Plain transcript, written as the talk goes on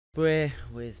We're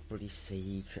with bloody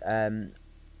Siege.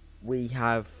 We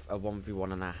have a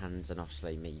 1v1 on our hands, and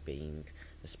obviously me being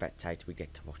the spectator, we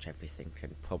get to watch everything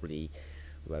and probably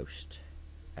roast.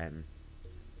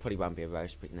 Probably won't be a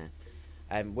roast, but you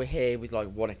know. We're here with like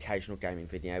one occasional gaming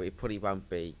video. It probably won't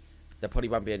be. There probably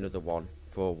won't be another one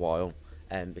for a while.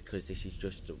 Because this is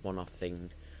just a one-off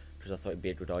thing. Because I thought it'd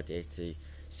be a good idea to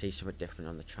see something different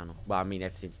on the channel. Well, I mean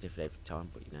everything's different every time,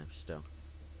 but you know, still.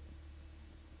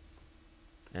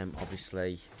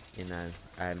 Obviously, you know,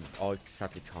 I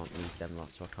sadly can't read them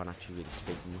lots, so I can't actually really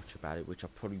speak much about it, which are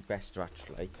probably best to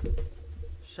actually.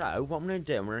 So, what I'm going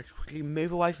to do, I'm going to quickly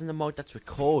move away from the mic that's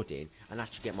recording, and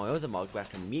actually get my other mic where I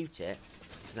can mute it,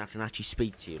 so that I can actually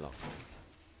speak to you lot.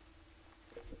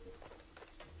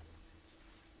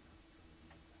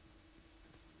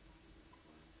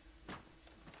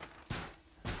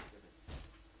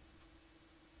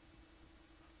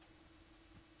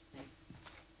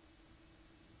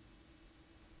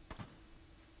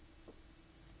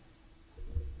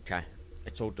 Okay,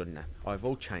 it's all done now. I've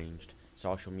all changed,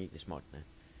 so I shall mute this mic now.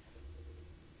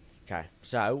 Okay,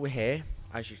 so we're here.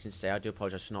 As you can see, I do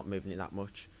apologise for not moving it that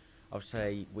much.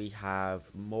 Obviously, we have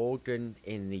Morgan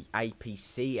in the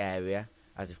APC area,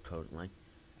 as of currently,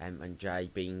 and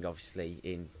Jay being obviously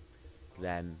in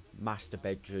the master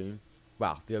bedroom.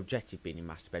 Well, the objective being in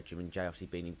master bedroom, and Jay obviously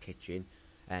being in kitchen.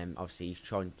 Obviously, he's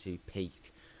trying to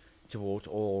peek towards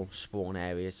all spawn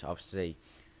areas. Obviously,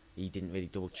 he didn't really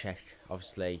double check.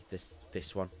 Obviously,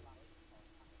 this one.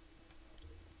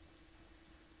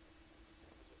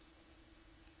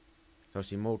 So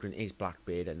obviously Morgan is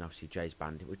Blackbeard, and obviously Jay's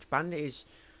Bandit, which Bandit is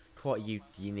quite a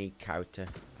unique character.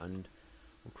 And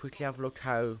we'll quickly have a look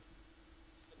how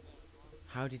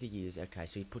did he use it? Okay,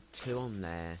 so he put two on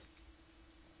there.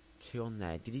 Two on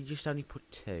there. Did he just only put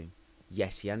two?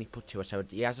 Yes, he only put two. So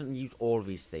he hasn't used all of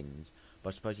his things,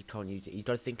 but I suppose he can't use it. You've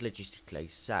got to think logistically.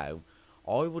 So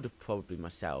I would have probably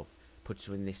myself put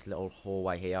some in this little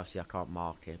hallway here. Obviously I can't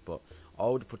mark it, but I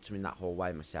would have put some in that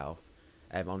hallway myself.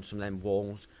 On some of them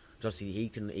walls. Obviously he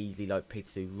can easily like pick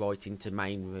through right into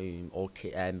main room or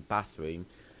bathroom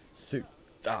through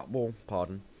that wall.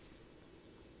 Pardon.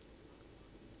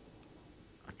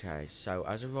 Okay, so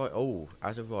as of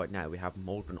right now we have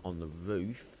Morgan on the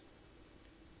roof.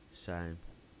 So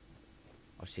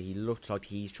obviously he looks like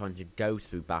he's trying to go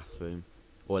through bathroom,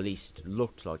 or at least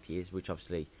looks like he is, which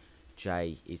obviously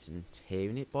Jay isn't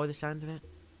hearing it by the sound of it.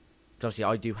 But obviously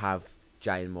I do have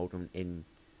Jay and Morgan in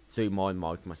through my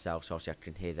mic myself, so obviously I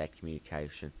can hear their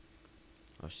communication.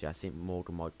 Obviously I think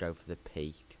Morgan might go for the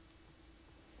peak.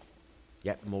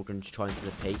 Yep, Morgan's trying for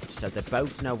the peak, so they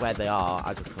both know where they are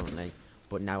as of currently.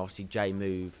 But now obviously Jay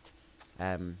moved.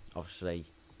 Obviously,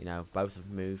 you know, both have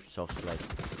moved, so obviously.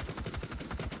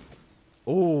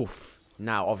 Oof!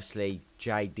 Now obviously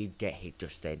Jay did get hit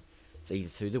just then. So either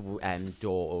through the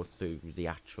door or through the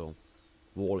actual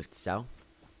wall itself.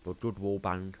 But good wall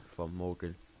bang from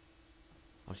Morgan.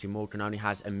 Obviously Morgan only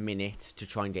has a minute to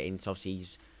try and get in, so obviously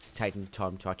he's taking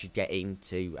time to actually get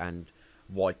into and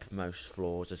wipe most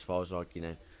floors as far as like, you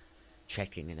know,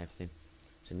 checking and everything.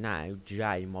 So now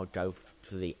Jay might go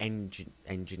for the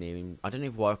engineering. I don't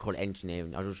know why I call it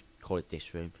engineering, I'll just call it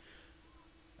this room.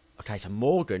 Okay, so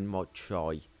Morgan might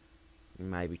try,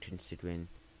 maybe considering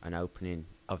an opening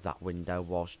of that window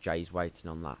whilst Jay's waiting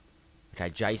on that. Okay,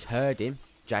 Jay's heard him.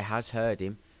 Jay has heard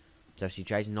him. So see,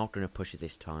 Jay's not going to push it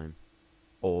this time.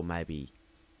 Or maybe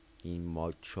he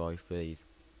might try for these.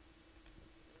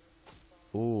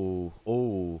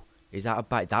 Ooh. Is that a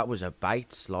bait? That was a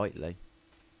bait slightly.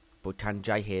 But can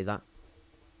Jay hear that?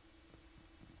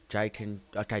 Jay can.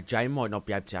 Okay, Jay might not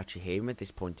be able to actually hear him at this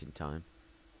point in time.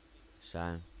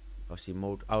 So, obviously,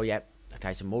 Morgan. Oh, yeah.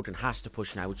 Okay, so Morgan has to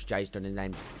push now, which Jay's done, and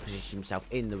then position himself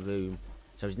in the room.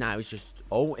 So now he's just.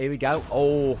 Oh, here we go.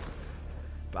 Oh,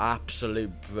 absolute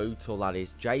brutal that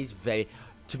is. Jay's very.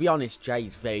 To be honest,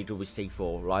 Jay's very good with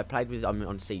C4. Right? I played with him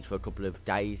on Siege for a couple of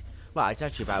days. Well, it's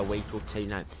actually about a week or two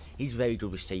now. He's very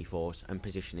good with C4s and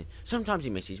positioning. Sometimes he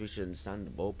misses, which is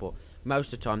understandable, but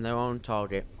most of the time they're on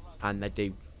target, and they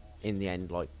do, in the end,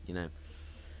 like, you know,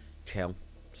 kill.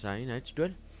 So, you know, it's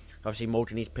good. Obviously,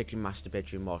 Morgan is picking master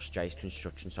bedroom whilst Jay's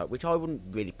construction site, which I wouldn't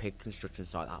really pick construction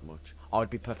site that much. I'd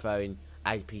be preferring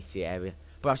APC area.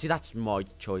 But obviously, that's my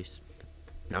choice.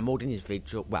 Now, Morgan is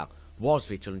vigil. Well, was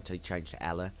vigil until he changed to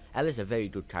Ella. Ella's a very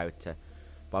good character.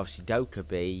 But obviously,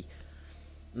 Dokkaebi.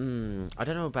 I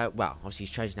don't know about. Well, obviously,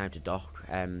 he's changed now to Doc.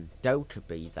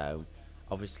 Dokkaebi, though,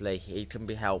 obviously, he can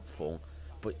be helpful.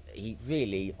 But he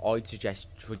really, I'd suggest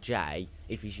for Jay,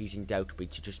 if he's using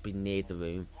Dokkaebi, to just be near the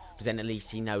room. Because then at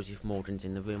least he knows if Morgan's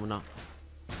in the room or not.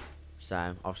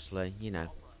 So, obviously, you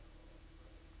know.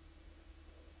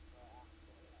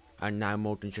 and now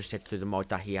Morden's just said through the mic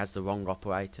that he has the wrong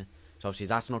operator. So obviously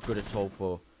that's not good at all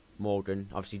for Morden.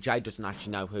 Obviously Jay doesn't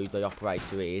actually know who the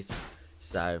operator is,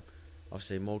 so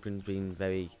obviously Morden's been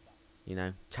very, you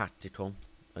know, tactical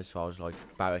as far as like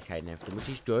barricading everything, which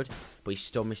is good, but he's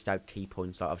still missed out key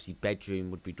points. Like obviously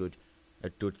bedroom would be good, a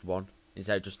good one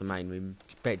instead of just the main room,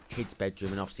 kids'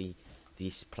 bedroom, and obviously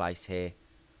this place here,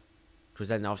 because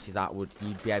then obviously that would,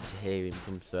 you'd be able to hear him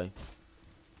come through.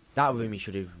 That room he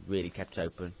should have really kept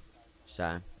open.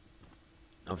 So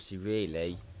obviously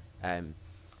really,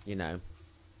 you know,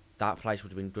 that place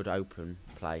would have been a good open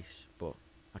place, but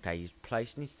okay, he's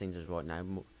placing his things as right now.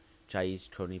 Jay's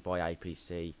currently by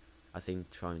APC, I think,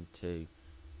 trying to,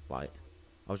 wait,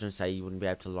 I was going to say he wouldn't be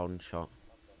able to long shot.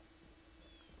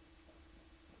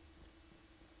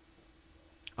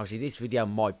 Obviously this video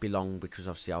might be long because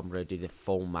obviously I'm going to do the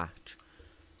full match,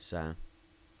 so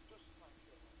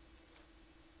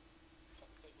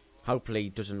hopefully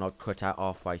it doesn't like cut out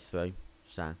halfway through.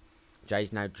 So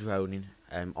Jay's now droning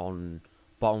on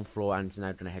bottom floor and is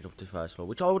now going to head up to first floor,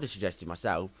 which I would have suggested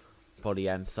myself, probably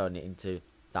throwing it into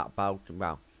that balcony,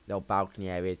 well, little balcony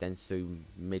area, then through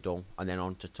middle and then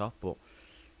on to top. But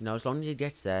you know, as long as he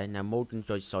gets there, now Morden's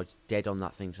side's dead on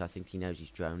that thing, so I think he knows he's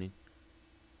droning.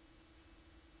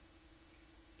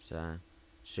 So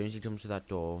as soon as he comes to that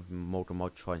door, Morden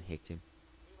might try and hit him.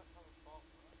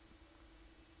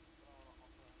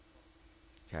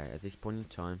 Okay, at this point in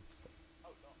time.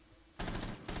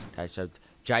 Okay, so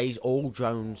Jay's, all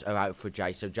drones are out for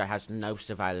Jay, so Jay has no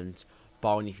surveillance,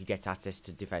 barring if he gets access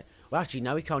to defend. Well, actually,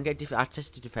 no, he can't get access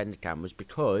to defend the cameras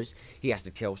because he has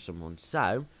to kill someone.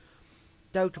 So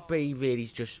Delta B really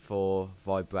is just for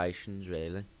vibrations,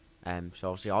 really.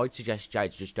 So obviously, I'd suggest Jay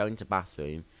to just go into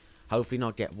bathroom, hopefully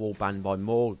not get wall banned by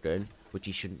Morgan, which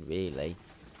he shouldn't really,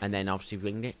 and then obviously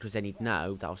ring it, because then he'd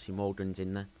know that obviously Morgan's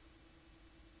in there.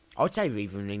 I'd say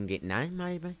even ring it now,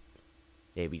 maybe.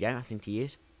 There we go, I think he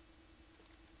is.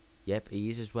 Yep, he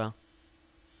is as well.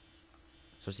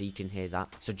 So you can hear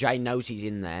that. So Jay knows he's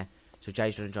in there. So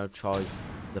Jay's going to try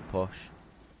the push.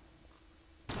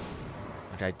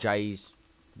 Okay, Jay's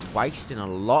wasting a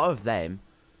lot of them.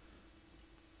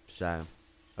 So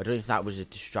I don't know if that was a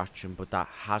distraction, but that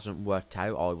hasn't worked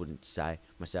out, I wouldn't say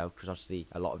myself, because obviously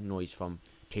a lot of noise from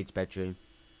kid's bedroom.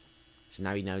 So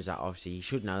now he knows that, obviously he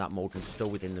should know that Morden's still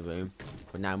within the room.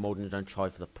 But now Morden's going to try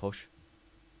for the push.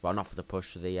 Well, not for the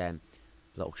push, for the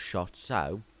little shot.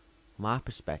 So, from our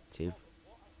perspective,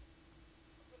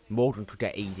 Morden could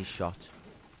get easy shot.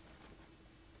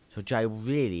 So Jay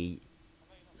really,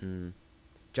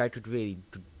 Jay could really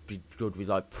be good with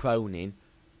like proning,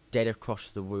 dead across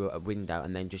the window,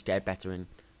 and then just get better in.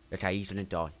 Okay, he's gonna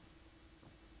die.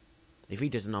 If he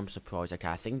doesn't, I'm surprised. Okay,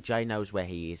 I think Jay knows where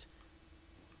he is.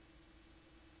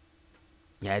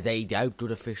 Yeah, there you go.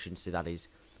 Good efficiency, that is.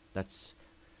 That's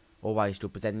always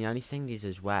good. But then the only thing is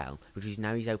as well, because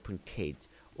now he's open kids,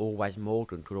 always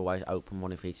Morgan could always open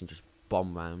one of his and just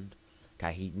bomb round.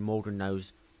 Okay, Morgan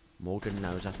knows,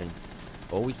 I think.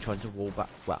 Always trying to wall back,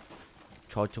 well,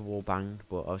 tried to wall bang,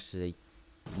 but obviously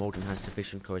Morgan has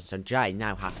sufficient courage. So Jay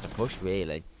now has to push,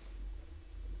 really.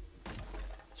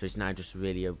 So it's now just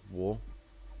really a war.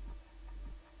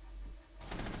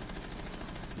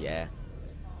 Yeah.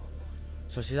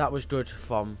 So see, that was good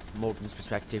from Morgan's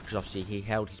perspective, because obviously he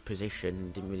held his position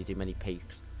and didn't really do many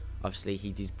peeks. Obviously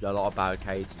he did a lot of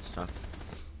barricades and stuff.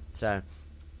 So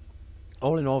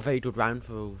all in all, very good round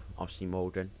for obviously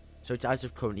Morgan. So it's as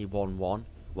of currently 1-1,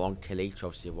 1 kill each,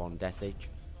 obviously 1 death each.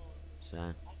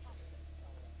 So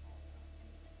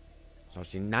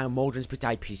obviously now Morgan's picked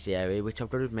APC area, which I've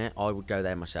got to admit I would go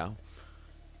there myself.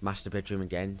 Master bedroom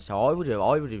again. So I would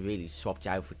have really swapped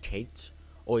out for kids,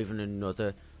 or even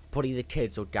another. Probably the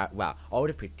kids or well, I would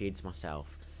have picked kids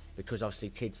myself, because obviously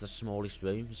kids the smallest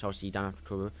room, so obviously you don't have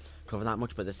to cover that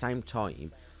much. But at the same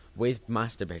time, with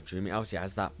master bedroom, it obviously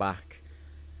has that back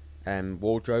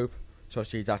wardrobe, so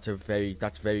obviously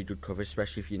that's very good cover,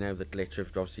 especially if you know the glitch of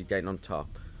obviously getting on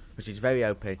top, which is very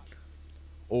open.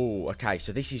 Oh, okay,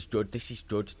 so this is good. This is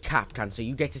good. Capcan, so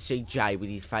you get to see Jay with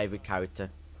his favourite character.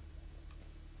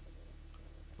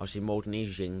 Obviously, Morden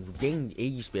is Ying. Ying, he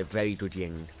used to be a very good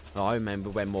Ying. I remember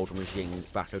when Morden was Ying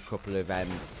back a couple of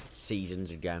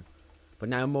seasons ago. But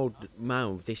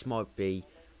now this might be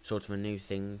sort of a new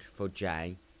thing for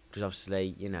Jay. Because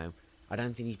obviously, you know, I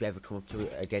don't think he's ever come up to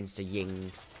against a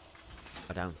Ying.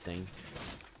 I don't think.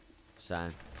 So.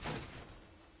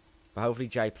 But hopefully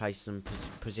Jay places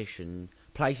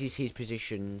his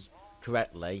positions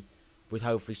correctly. With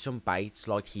hopefully some baits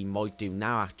like he might do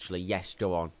now, actually. Yes,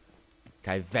 go on.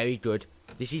 Okay, very good.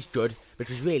 This is good,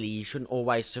 because really you shouldn't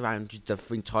always surround the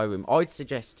entire room. I'd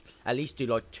suggest at least do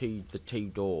like the two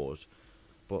doors,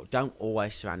 but don't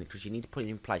always surround it, because you need to put it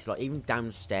in place. Like even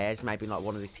downstairs, maybe like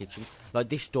one of the kitchens, like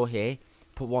this door here,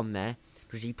 put one there,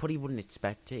 because he probably wouldn't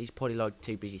expect it. He's probably like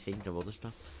too busy thinking of other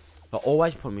stuff. But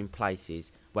always put them in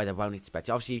places where they won't expect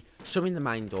it. Obviously, some in the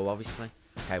main door, obviously.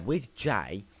 Okay, with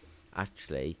Jay,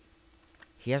 actually,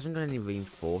 he hasn't done any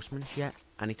reinforcements yet,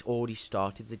 and it's already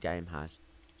started. The game has.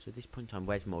 So at this point in time,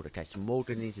 where's Morgan? Okay, so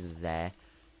Morgan isn't there.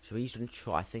 So he's going to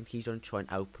try, I think he's going to try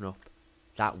and open up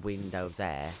that window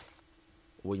there.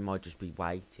 Or he might just be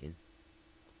waiting.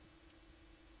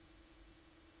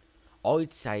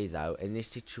 I'd say, though, in this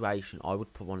situation, I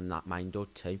would put one in that main door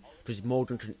too. Because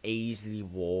Morgan can easily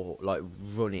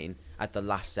run in at the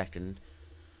last second.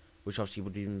 Which obviously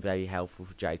would be very helpful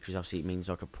for Jay. Because obviously it means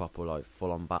like a proper, like,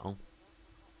 full-on battle.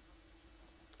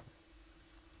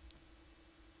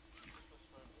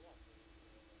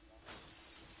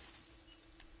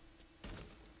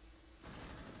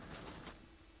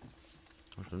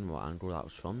 I don't know what angle that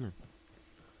was from then.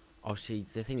 Obviously,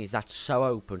 the thing is, that's so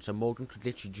open, so Morgan could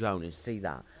literally drone and see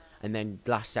that. And then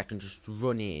last second just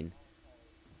run in.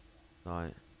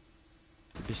 Like,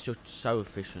 it'd be so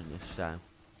efficient if so.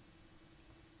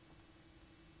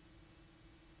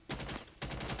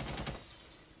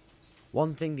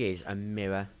 One thing is, a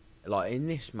mirror. Like, in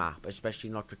this map,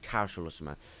 especially like a casual or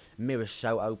something, mirror's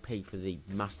so OP for the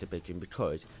master bedroom,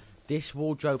 because this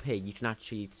wardrobe here, you can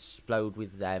actually explode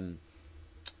with the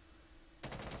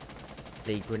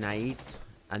grenades,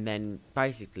 and then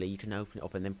basically you can open it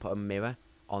up and then put a mirror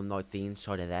on like the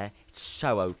inside of there. It's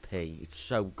so OP, it's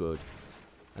so good,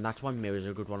 and that's why mirrors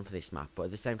are a good one for this map. But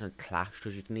at the same time, clash,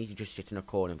 because you can easily just sit in a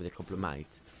corner with a couple of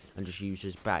mates and just use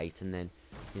as bait, and then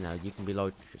you know you can be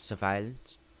like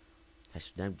surveillance.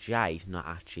 So now Jay's not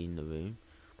actually in the room,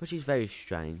 which is very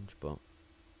strange. But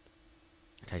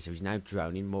okay, so he's now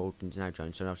droning. Morgan's now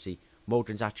droning, so obviously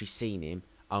Morgan's actually seen him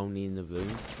only in the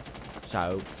room.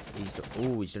 So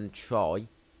he's done a try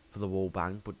for the wall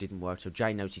bang, but didn't work. So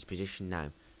Jay knows his position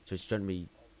now. So it's going to be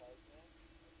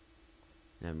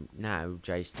now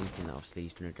Jay's thinking that obviously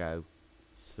he's going to go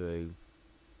through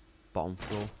bottom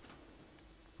floor,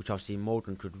 which obviously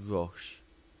Morgan could rush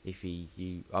if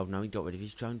oh no, he got rid of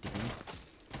his drone, didn't he?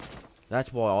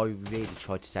 That's why I really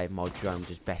try to save my drones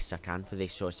as best I can for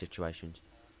this sort of situations.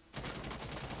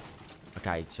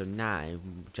 Okay, so now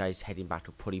Jay's heading back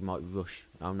up, but he might rush.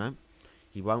 Oh no.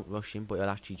 He won't rush him, but he'll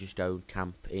actually just go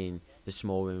camp in the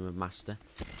small room of Master.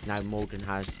 Now Morgan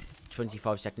has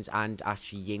 25 seconds and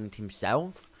actually yinged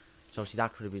himself. So obviously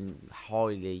that could have been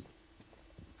highly,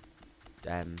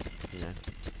 you know.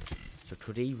 So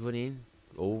could he run in?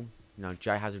 Oh, no,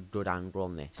 Jay has a good angle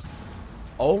on this.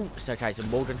 Oh, it's okay, so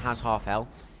Morgan has half health.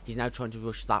 He's now trying to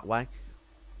rush that way.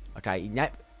 Okay,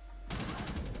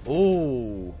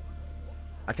 oh.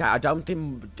 Okay, I don't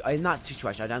think, in that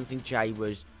situation, I don't think Jay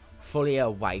was fully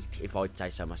awake, if I'd say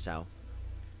so myself.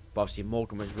 But obviously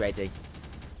Morgan was ready.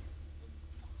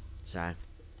 So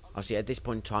obviously at this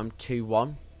point in time,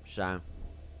 2-1. So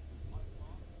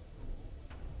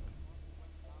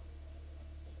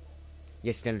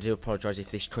yes, again, I do apologise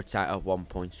if this cuts out at one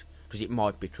point, because it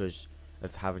might, because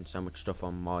of having so much stuff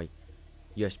on my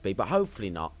USB, but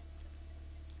hopefully not.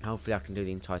 Hopefully I can do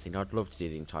the entire thing. I'd love to do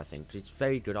the entire thing, because it's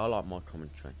very good. I like my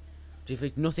commentary.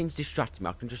 If nothing's distracting me,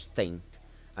 I can just think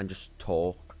and just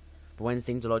talk. But when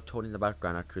things are like talking in the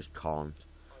background, I just can't.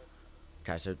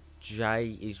 Okay, so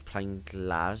Jay is playing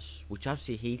Glaz, which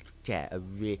obviously he could get a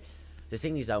real. The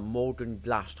thing is though, Morgan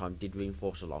last time did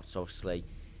reinforce a lot, so obviously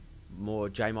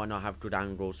Jay might not have good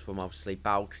angles from obviously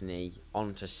balcony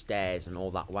onto stairs and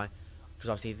all that way. Because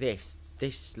obviously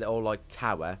this little like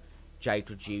tower, Jay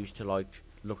could use to like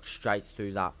look straight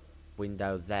through that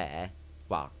window there.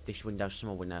 Well, this window,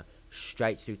 small window,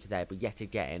 straight through to there. But yet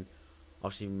again,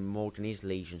 obviously Morgan is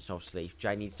Legion, so obviously if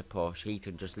Jay needs to push, he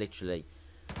can just literally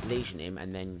Legion him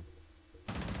and then.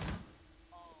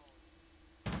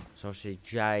 So obviously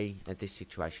Jay at this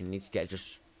situation needs to get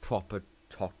just proper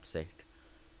toxic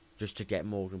just to get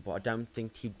Morgan, but I don't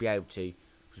think he'd be able to,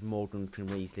 because Morgan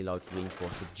can easily like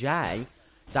reinforce. But Jay,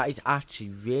 that is actually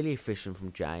really efficient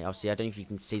from Jay. Obviously I don't know if you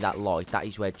can see that light, that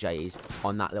is where Jay is,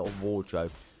 on that little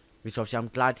wardrobe. Which obviously I'm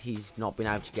glad he's not been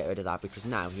able to get rid of that, because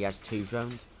now he has 2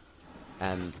 drones.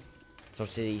 So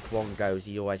obviously if one goes,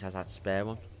 he always has that spare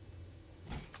one.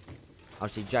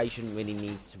 Obviously Jay shouldn't really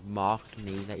need to mark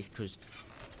neither, because,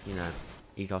 you know,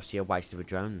 he's obviously a waste of a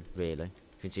drone, really,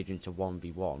 considering it's a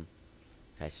 1v1.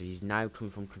 Okay, so he's now coming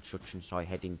from construction site,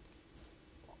 heading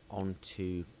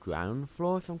onto ground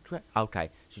floor, if I'm correct.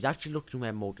 Okay, so he's actually looking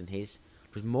where Morgan is,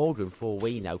 because Morgan, for all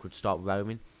we know, could start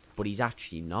roaming. but he's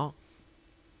actually not.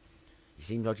 He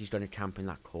seems like he's going to camp in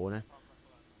that corner.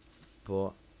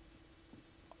 But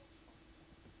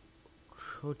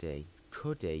could he?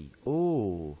 Could he?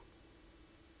 Oh.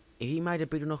 If he made a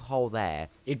big enough hole there,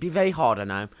 it'd be very hard, I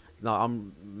know. Like,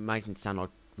 I'm making it sound like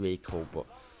really cool, but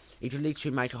he could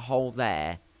literally make a hole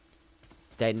there,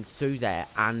 then through there,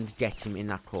 and get him in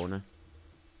that corner.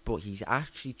 But he's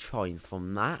actually trying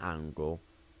from that angle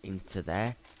into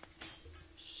there.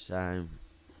 So,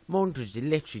 Morgan could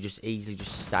literally just easily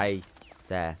just stay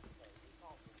there.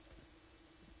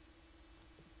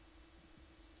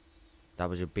 That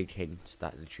was a big hint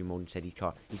that literally Morgan said he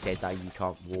can't. He said that you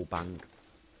can't wall bang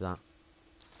for that.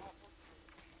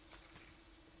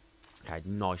 Okay,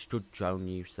 nice, good drone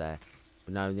use there.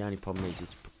 But no, the only problem is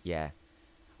it's, yeah.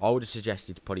 I would have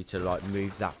suggested probably to like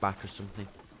move that back or something.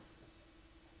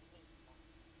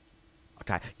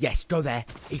 Okay, yes, go there.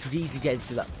 He could easily get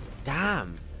into that.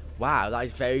 Damn. Wow, that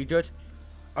is very good.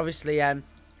 Obviously,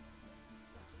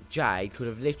 Jay could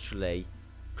have literally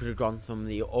gone from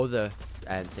the other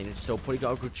thing and still probably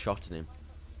got a good shot in him.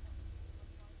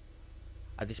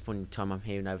 At this point in time, I'm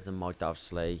hearing over the mic,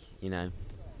 obviously, you know,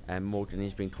 Morgan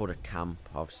is being called a camp,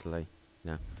 obviously,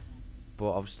 you know.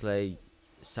 But obviously,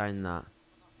 saying that,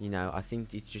 you know, I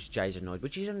think it's just Jay's annoyed,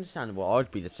 which is understandable.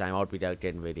 I'd be the same. I'd be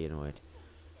getting really annoyed.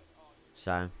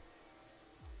 So,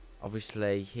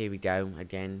 obviously, here we go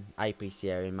again. APC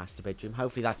area, master bedroom.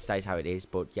 Hopefully that stays how it is.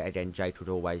 But yet again, Jay could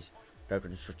always go to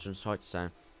construction site. So,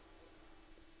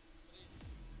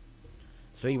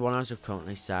 3-1 as of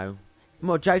currently. So,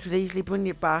 well, Jay could easily bring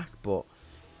it back, but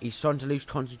he's starting to lose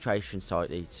concentration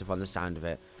slightly, from the sound of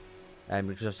it.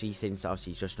 Because obviously he thinks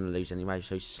obviously he's just going to lose anyway.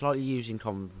 So he's slightly using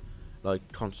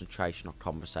concentration or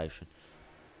conversation.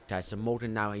 Okay, so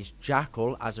Morgan now is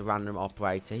Jackal as a random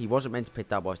operator. He wasn't meant to pick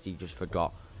that, but he just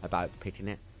forgot about picking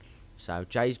it. So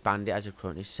Jay's Bandit as of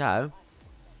currently. So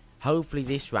hopefully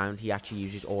this round he actually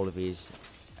uses all of his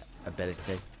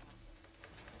ability,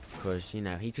 because you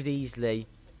know he could easily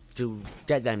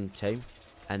get them two,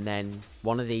 and then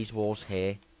one of these walls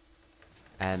here.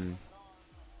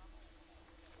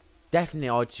 Definitely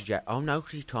I'd suggest. Oh no,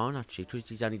 because he can't actually, because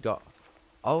he's only got.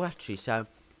 Oh, actually, so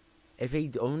if he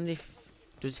only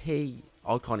does he?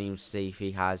 I can't even see if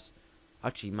he has.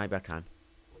 Actually, maybe I can.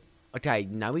 Okay,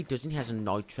 no, he doesn't. He has a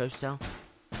nitro cell.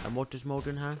 And what does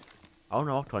Morgan have? Oh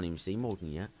no, I can't even see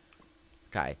Morgan yet.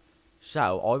 Okay,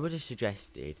 so I would have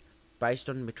suggested, based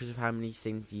on because of how many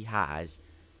things he has,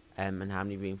 and how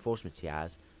many reinforcements he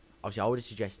has. Obviously, I would have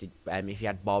suggested if he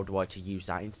had barbed wire to use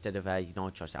that instead of a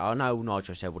nitro cell. I know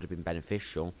nitro cell would have been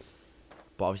beneficial,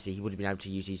 but obviously he would have been able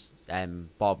to use his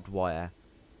barbed wire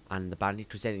and the bandit,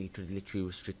 because then he could have literally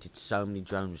restricted so many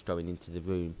drones going into the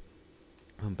room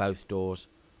from both doors,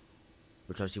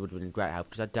 which obviously would have been a great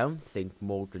help, because I don't think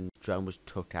Morgan's drone was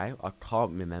took out. I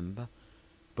can't remember,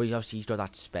 but he's got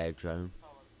that spare drone.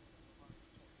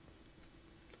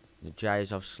 And Jay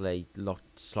has obviously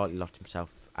slightly locked himself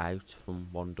out from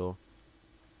one door,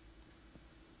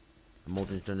 and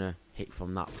Morgan's done a hit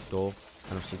from that door,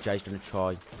 and obviously Jay's going to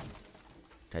try.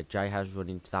 Okay, Jay has run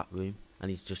into that room, and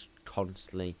he's just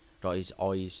constantly got his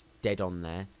eyes dead on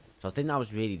there. So I think that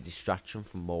was really a distraction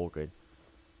from Morgan,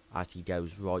 as he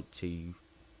goes right to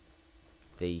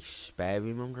the spare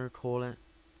room, I'm going to call it.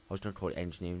 I was going to call it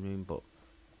engineering room, but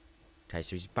okay,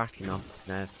 so he's backing off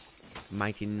now,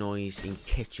 making noise in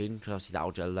kitchen, because obviously that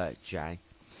will alert Jay.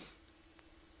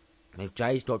 If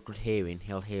Jay's got good hearing,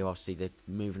 he'll hear obviously the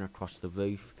moving across the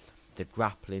roof, the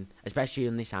grappling, especially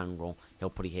on this angle. He'll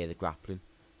probably hear the grappling.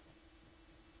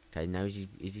 Okay, now is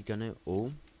he gonna?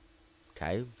 Oh,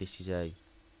 okay. This is a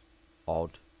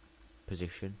odd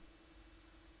position.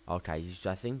 Okay,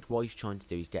 I think what he's trying to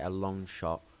do is get a long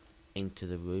shot into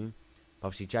the room.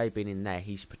 Obviously, Jay being in there,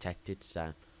 he's protected.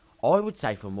 So, I would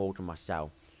say for Morgan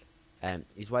myself,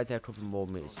 he's waited there a couple more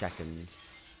seconds,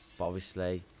 but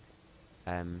obviously,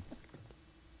 okay.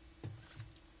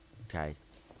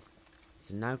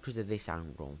 So now because of this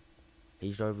angle,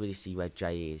 he's not really see where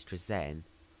Jay is,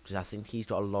 because I think he's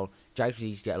got a long. Jay could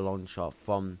easily get a long shot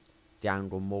from the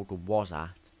angle Morgan was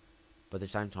at, but at the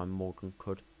same time Morgan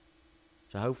could.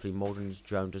 So hopefully Morgan's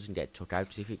drone doesn't get took out,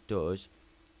 because if it does,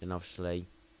 then obviously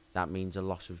that means a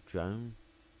loss of drone.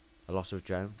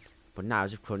 But now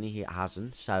as of currently it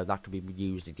hasn't, so that could be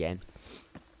used again.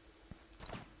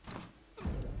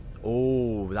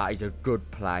 Oh, that is a good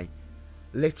play.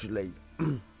 Literally.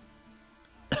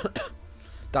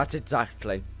 That's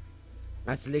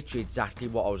literally exactly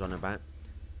what I was on about.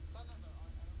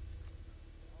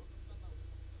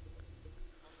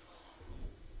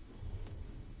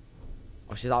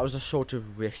 Obviously that was a sort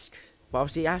of risk, but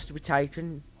obviously it has to be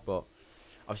taken. But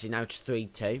Obviously now it's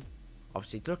 3-2.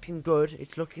 Obviously it's looking good.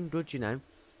 It's looking good, you know.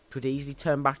 Could easily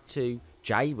turn back to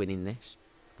Jay winning this,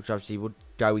 which obviously would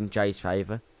go in Jay's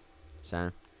favour.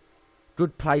 So,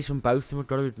 good plays from both of them, I've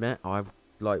got to admit.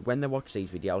 Like, when they watch these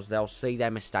videos, they'll see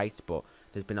their mistakes, but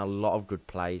there's been a lot of good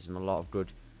plays and a lot of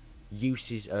good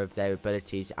uses of their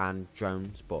abilities and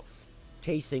drones. But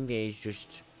key thing is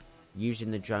just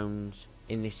using the drones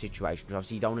in this situation.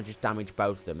 Obviously, you don't want to just damage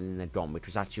both of them and then they're gone,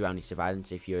 because that's your only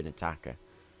surveillance if you're an attacker.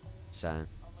 So,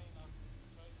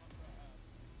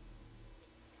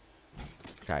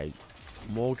 okay,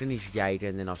 Morgan is Jaeger,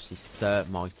 and then obviously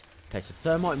Thermite. Okay, so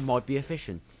Thermite might be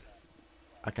efficient.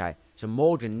 Okay, so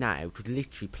Morgan now could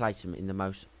literally place him in the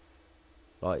most,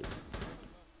 like,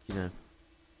 you know,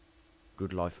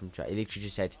 good life from Jay. He literally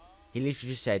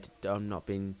just said, I'm not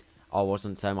being, I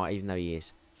wasn't Thermite, even though he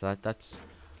is. So that's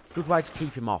a good way to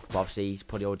keep him off, but obviously he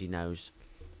probably already knows.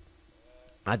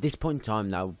 At this point in time,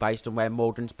 though, based on where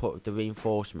Morgan's put the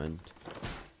reinforcement,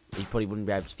 he probably wouldn't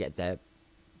be able to get there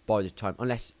by the time,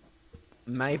 unless,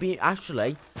 maybe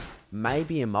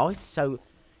he might. So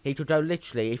he could go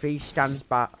literally, if he stands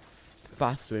back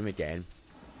through him again,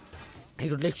 he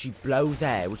could literally blow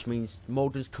there, which means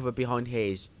Morgan's cover behind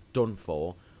here is done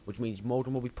for, which means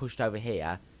Morgan will be pushed over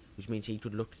here, which means he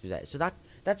could look through there. So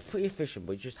that's pretty efficient,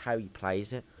 but it's just how he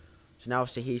plays it. So now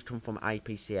obviously he's come from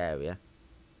APC area,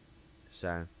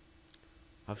 so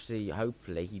obviously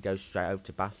hopefully he goes straight over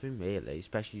to bathroom, really,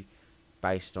 especially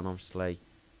based on obviously,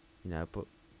 you know. But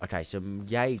okay, so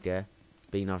Jaeger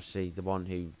being obviously the one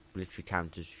who literally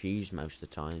counters Fuse most of the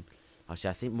time. Obviously,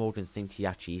 I think Morgan thinks he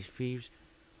actually is Fuse,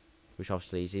 which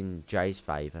obviously is in Jay's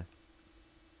favour.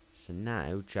 So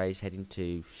now Jay's heading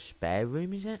to spare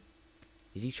room, is it?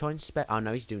 Is he trying spare? Oh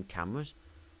no, he's doing cameras.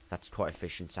 That's quite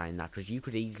efficient saying that, because you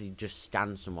could easily just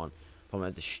scan someone from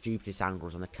the stupidest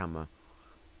angles on the camera.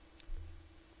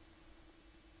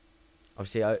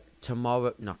 Obviously,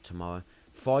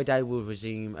 Friday will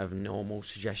resume of normal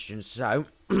suggestions. So,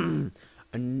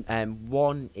 and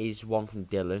one is one from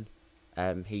Dylan.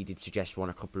 He did suggest one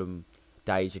a couple of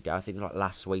days ago. I think like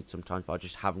last week sometimes, but I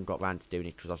just haven't got around to doing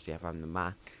it because obviously I've had the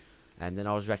Mac. And then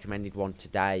I was recommended one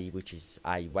today, which is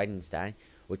a Wednesday,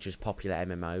 which is popular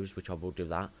MMOs, which I will do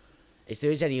that. If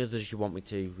there is any others you want me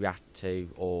to react to,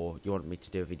 or you want me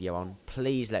to do a video on,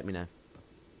 please let me know.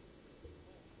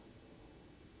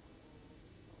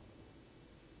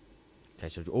 Okay,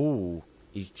 so, oh,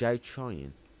 is Jay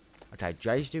trying? Okay,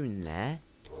 Jay's doing there.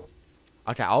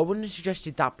 Okay, I wouldn't have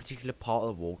suggested that particular part of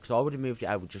the wall, because I would have moved it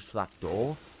over just for that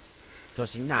door.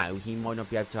 Because now he might not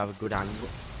be able to have a good angle.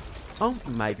 Oh,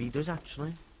 maybe he does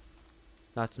actually.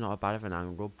 That's not a bad of an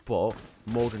angle, but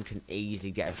Morgan can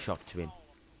easily get a shot to him.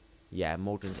 Yeah,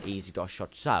 Morgan's easily got a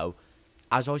shot. So,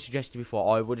 as I suggested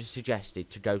before, I would have suggested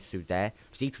to go through there.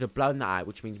 Because he could have blown that out,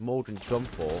 which means Morgan's done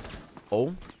for.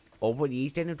 Oh, but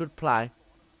he's doing a good play.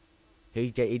 He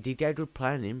did get a good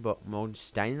play on him, but Morgan's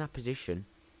staying in that position.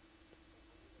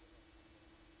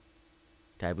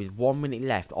 Okay, with 1 minute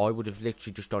left, I would have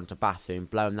literally just gone to bathroom,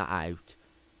 blown that out.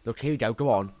 Look, here we go, go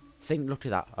on. Look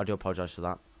at that. I do apologise for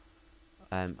that.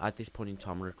 At this point in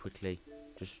time, I'm going to quickly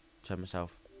just tell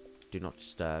myself, do not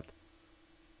disturb.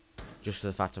 Just for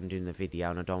the fact I'm doing the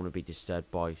video and I don't want to be disturbed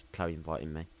by Chloe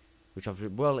inviting me. Which I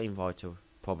will invite her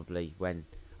probably when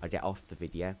I get off the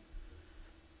video.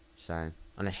 So,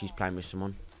 unless she's playing with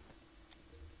someone.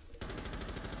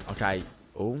 Okay.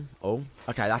 Oh.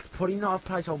 Okay, that's probably not a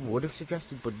place I would have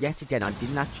suggested, but yet again, I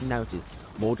didn't actually notice.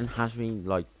 Morgan has been,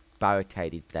 like,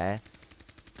 barricaded there.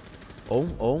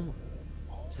 Oh.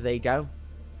 So there you go.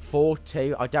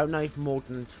 4-2. I don't know if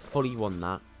Morgan's fully won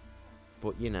that.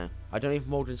 But, you know, I don't know if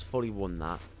Morgan's fully won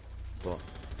that. But,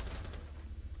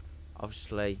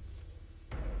 obviously.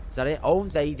 Is that it? Oh,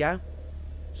 there you go.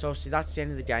 So, obviously, that's the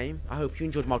end of the game. I hope you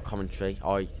enjoyed my commentary.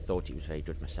 I thought it was very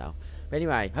good myself. But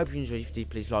anyway, hope you enjoyed. If you did,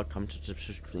 please like, comment,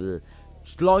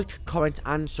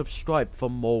 and subscribe for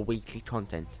more weekly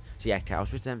content. So, yeah, okay, I'll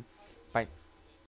switch them. Bye.